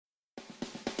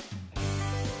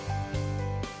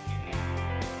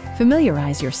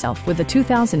Familiarize yourself with the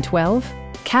 2012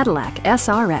 Cadillac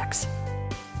SRX.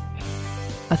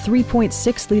 A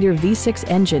 3.6-liter V6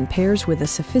 engine pairs with a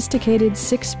sophisticated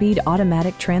 6-speed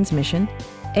automatic transmission,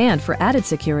 and for added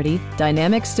security,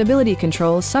 dynamic stability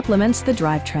control supplements the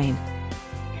drivetrain.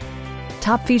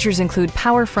 Top features include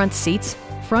power front seats,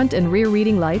 front and rear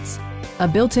reading lights, a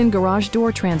built-in garage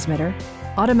door transmitter,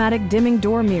 automatic dimming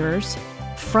door mirrors,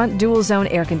 front dual-zone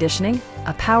air conditioning,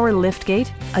 a power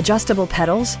liftgate, adjustable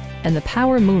pedals, and the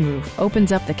power moonroof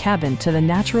opens up the cabin to the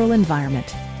natural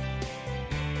environment.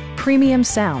 Premium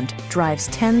sound drives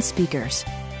 10 speakers,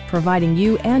 providing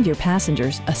you and your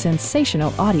passengers a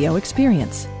sensational audio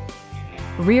experience.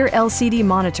 Rear LCD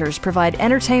monitors provide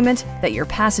entertainment that your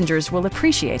passengers will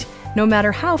appreciate no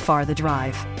matter how far the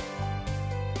drive.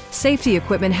 Safety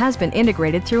equipment has been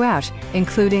integrated throughout,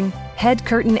 including head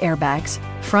curtain airbags,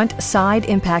 front side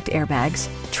impact airbags,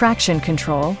 traction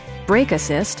control, brake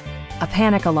assist, a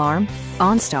panic alarm,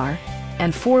 OnStar,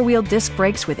 and 4-wheel disc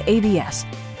brakes with ABS.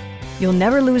 You'll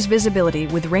never lose visibility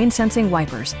with rain-sensing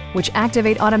wipers, which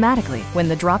activate automatically when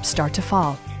the drops start to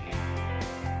fall.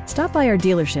 Stop by our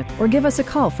dealership or give us a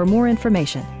call for more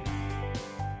information.